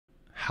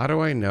how do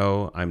I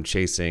know I'm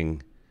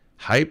chasing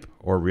hype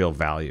or real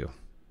value?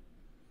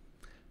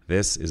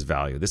 This is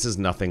value. This is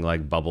nothing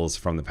like bubbles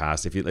from the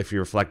past. If you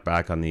reflect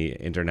back on the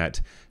internet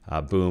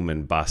boom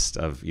and bust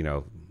of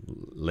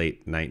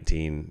late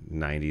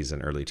 1990s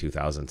and early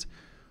 2000s,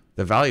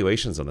 the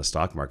valuations on the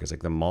stock markets,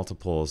 like the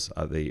multiples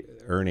of the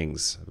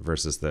earnings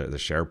versus the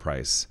share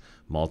price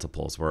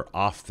multiples, were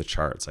off the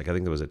charts. Like I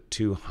think there was a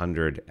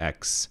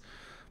 200x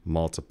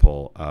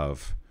multiple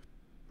of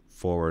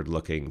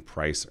forward-looking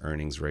price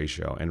earnings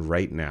ratio. And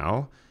right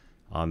now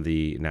on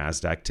the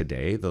NASDAQ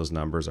today, those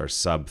numbers are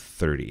sub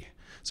 30.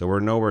 So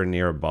we're nowhere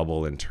near a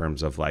bubble in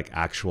terms of like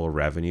actual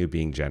revenue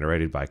being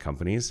generated by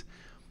companies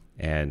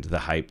and the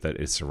hype that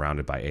is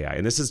surrounded by AI.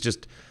 And this is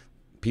just,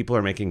 people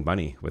are making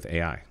money with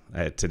AI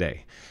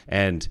today.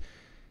 And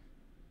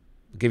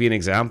I'll give you an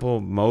example.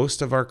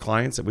 Most of our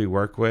clients that we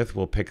work with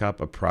will pick up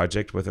a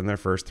project within their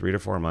first 3 to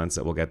 4 months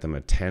that will get them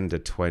a 10 to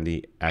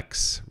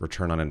 20x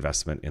return on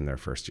investment in their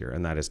first year.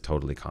 And that is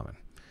totally common.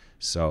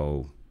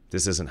 So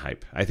this isn't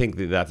hype. I think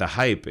that the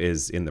hype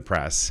is in the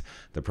press.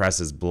 The press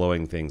is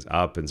blowing things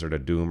up and sort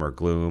of doom or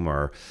gloom,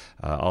 or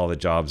all the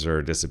jobs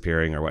are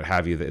disappearing or what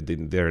have you.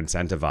 They're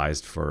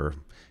incentivized for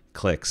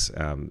clicks.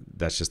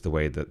 That's just the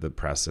way that the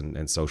press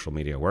and social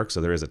media work.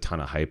 So there is a ton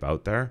of hype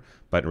out there.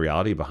 But in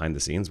reality, behind the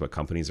scenes, what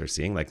companies are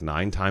seeing, like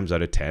 9 times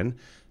out of 10,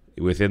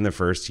 within the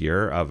first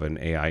year of an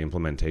AI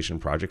implementation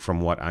project, from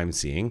what I'm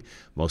seeing,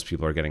 most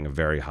people are getting a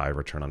very high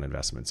return on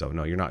investment. So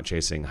no, you're not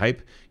chasing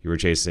hype, you were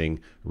chasing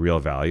real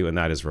value. And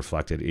that is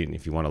reflected in,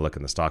 if you want to look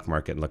in the stock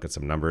market and look at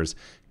some numbers,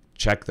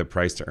 check the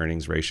price to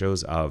earnings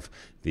ratios of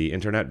the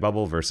internet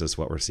bubble versus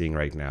what we're seeing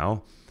right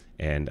now.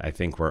 And I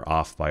think we're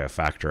off by a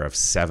factor of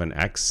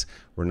 7x.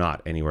 We're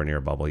not anywhere near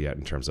a bubble yet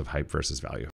in terms of hype versus value.